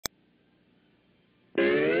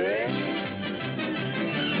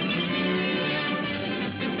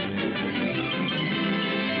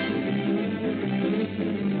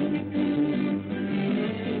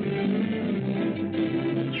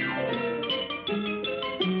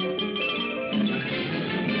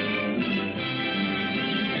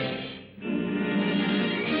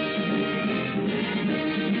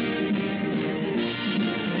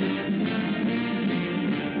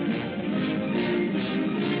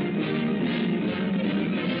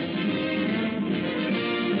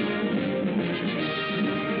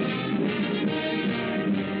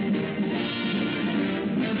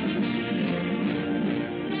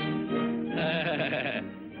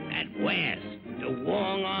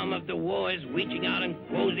of the war is reaching out and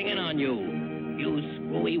closing in on you. You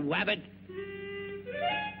screwy wabbit.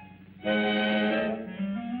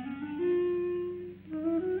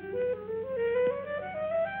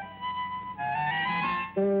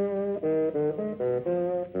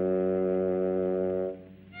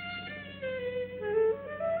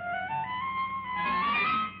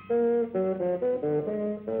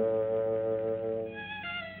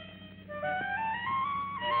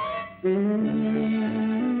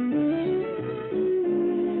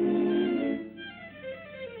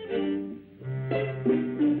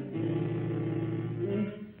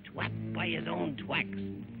 Twat by his own twacks.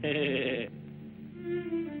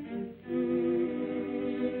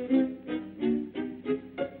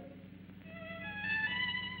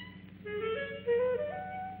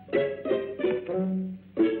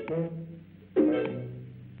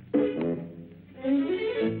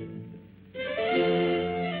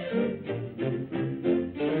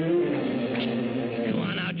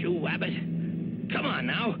 Come on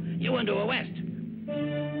now, you under arrest.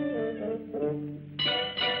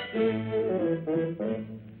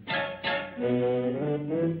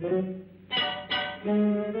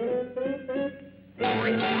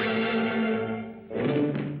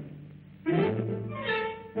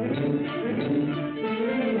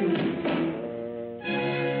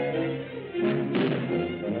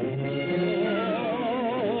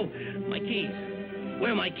 Oh, my keys.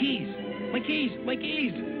 Where are my keys? My keys, my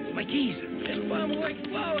keys, my keys. This bomb will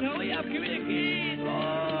explode. Hurry up, give me the keys.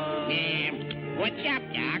 Oh. What's up,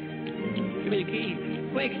 Doc? Give me the keys.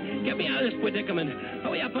 Quick, get me out of this predicament.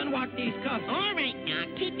 Hurry up, unlock these cuffs. All right, Doc.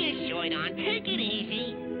 Keep your shirt on. Take it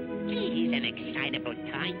easy. Gee, he's an excitable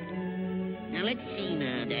type. Now, let's see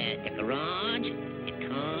now. The garage, the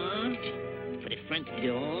car, for the front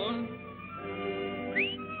door,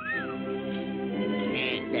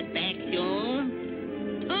 and the back door.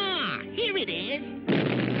 Ah, here it is.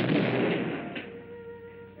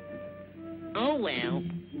 Oh, well.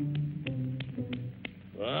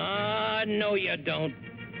 No, you don't.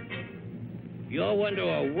 You're under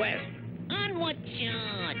arrest. On what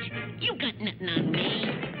charge? You got nothing on me.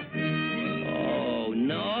 Oh,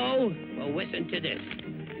 no? Well, listen to this.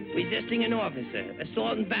 Resisting an officer,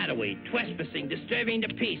 assault and battery, trespassing, disturbing the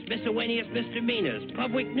peace, miscellaneous misdemeanors,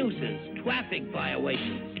 public nuisance, traffic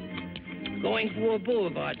violations, going through a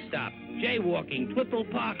boulevard stop, jaywalking, triple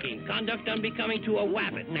parking, conduct unbecoming to a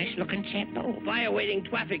wabbit. Nice-looking chap, though. Violating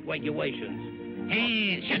traffic regulations.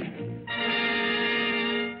 Hey, shut up.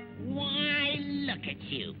 Why, look at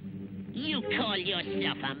you. You call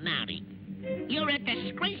yourself a Mountie. You're a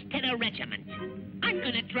disgrace to the regiment. I'm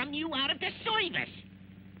gonna drum you out of the service.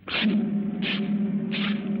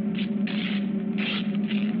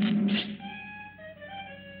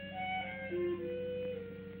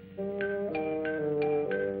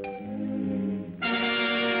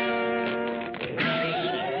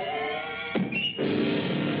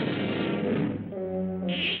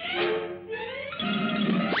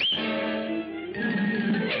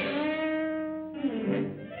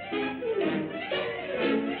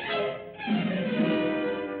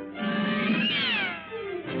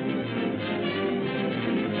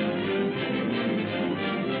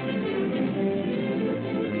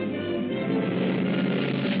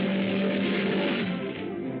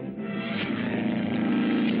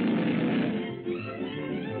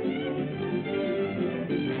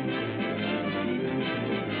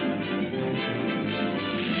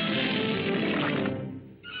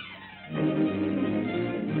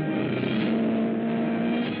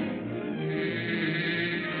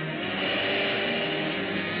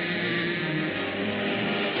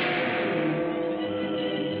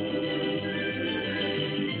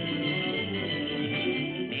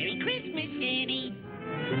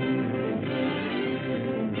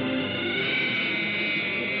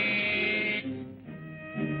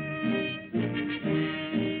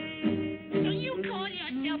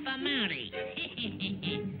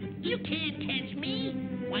 You can't catch me.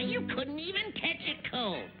 Why, you couldn't even catch a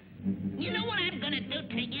cold. You know what I'm gonna do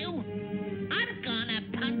to you? I'm gonna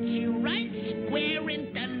punch you right square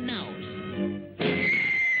in the nose.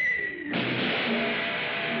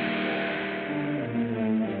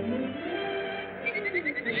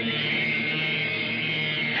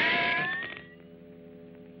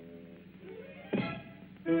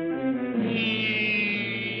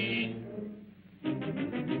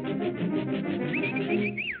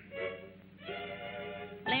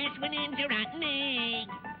 Last one in's a rotten egg.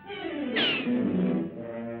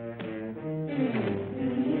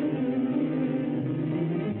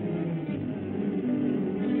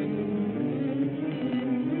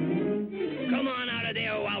 Come on out of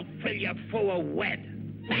there or I'll fill you full of wet.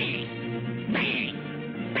 Bang! Bang!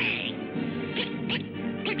 Bang! Click, click,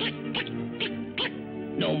 click, click, click, click, click.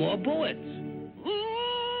 No more bullets.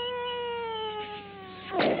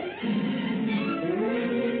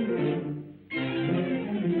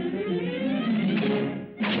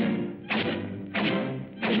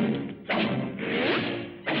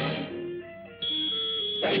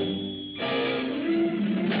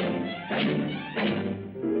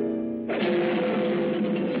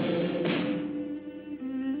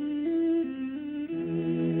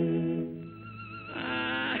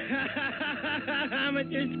 I'm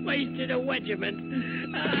just wasted a regiment.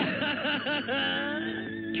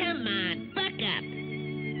 Come on, buck up.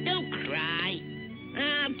 Don't cry.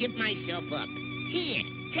 I'll give myself up. Here,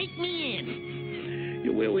 take me in.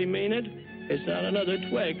 You really mean it? It's not another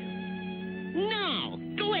twig. No,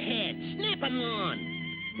 go ahead. Snap 'em on.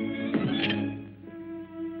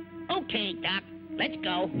 Okay, Doc, let's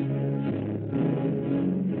go.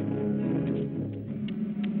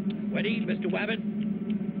 Ready, Mr. Wabbit?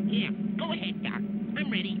 Yeah, go ahead, Doc. I'm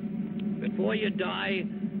ready. Before you die,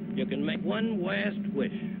 you can make one last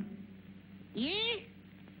wish. Yeah?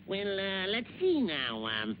 Well, let's see now.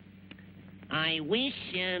 I wish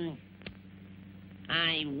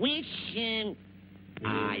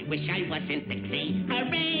I wish I wasn't the king.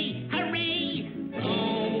 Hooray! Hooray!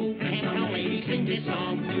 Oh, camptown ladies sing this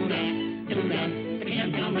song. Do that, do that. The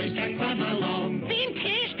camptown racetrack right along.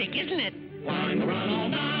 Fantastic, isn't it? Wind around all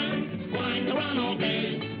night, wind around all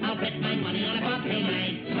day. I'll bet my money on a bobtail.